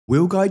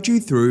We'll guide you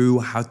through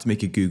how to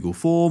make a Google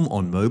form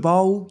on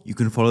mobile. You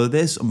can follow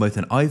this on both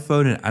an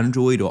iPhone and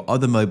Android or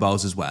other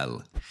mobiles as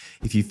well.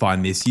 If you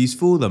find this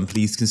useful, then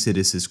please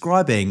consider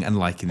subscribing and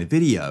liking the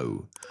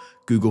video.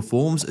 Google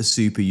Forms are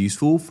super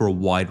useful for a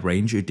wide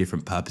range of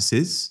different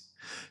purposes.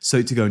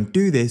 So to go and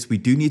do this, we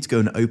do need to go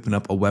and open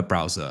up a web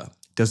browser.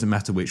 Doesn't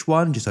matter which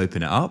one, just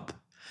open it up.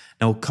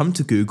 Now we'll come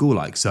to Google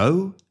like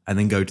so, and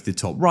then go to the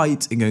top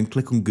right and go and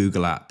click on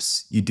Google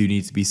Apps. You do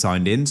need to be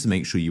signed in, so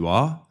make sure you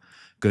are.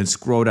 Go and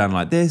scroll down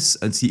like this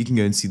and so you can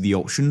go and see the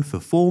option for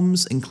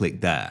forms and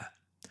click there.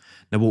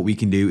 Now what we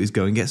can do is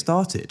go and get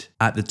started.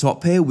 At the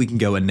top here, we can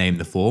go and name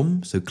the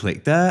form. So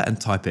click there and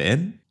type it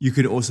in. You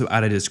can also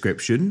add a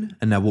description.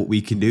 And now what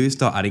we can do is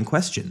start adding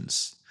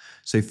questions.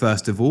 So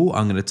first of all,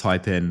 I'm going to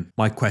type in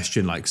my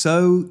question like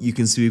so. You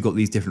can see we've got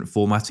these different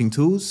formatting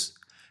tools.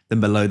 Then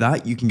below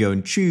that, you can go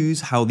and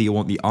choose how you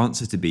want the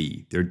answer to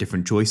be. There are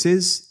different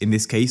choices. In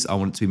this case, I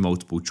want it to be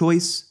multiple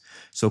choice.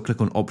 So I'll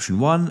click on option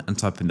 1 and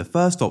type in the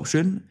first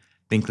option,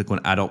 then click on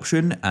add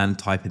option and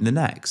type in the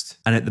next.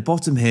 And at the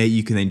bottom here,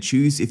 you can then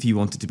choose if you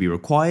want it to be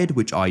required,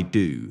 which I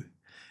do.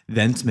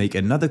 Then to make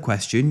another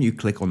question, you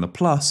click on the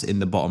plus in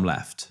the bottom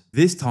left.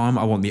 This time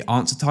I want the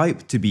answer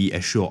type to be a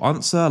short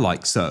answer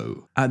like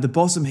so. At the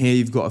bottom here,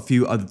 you've got a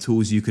few other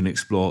tools you can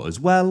explore as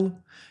well.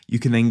 You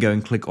can then go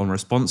and click on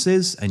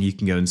responses and you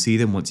can go and see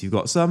them once you've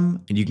got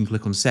some, and you can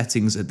click on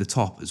settings at the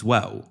top as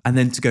well. And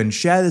then to go and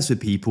share this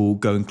with people,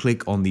 go and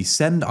click on the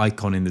send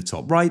icon in the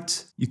top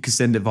right. You can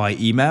send it via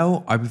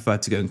email. I prefer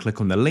to go and click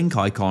on the link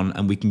icon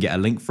and we can get a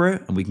link for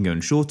it and we can go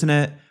and shorten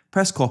it,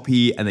 press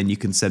copy, and then you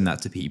can send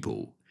that to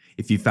people.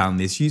 If you found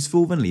this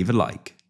useful, then leave a like.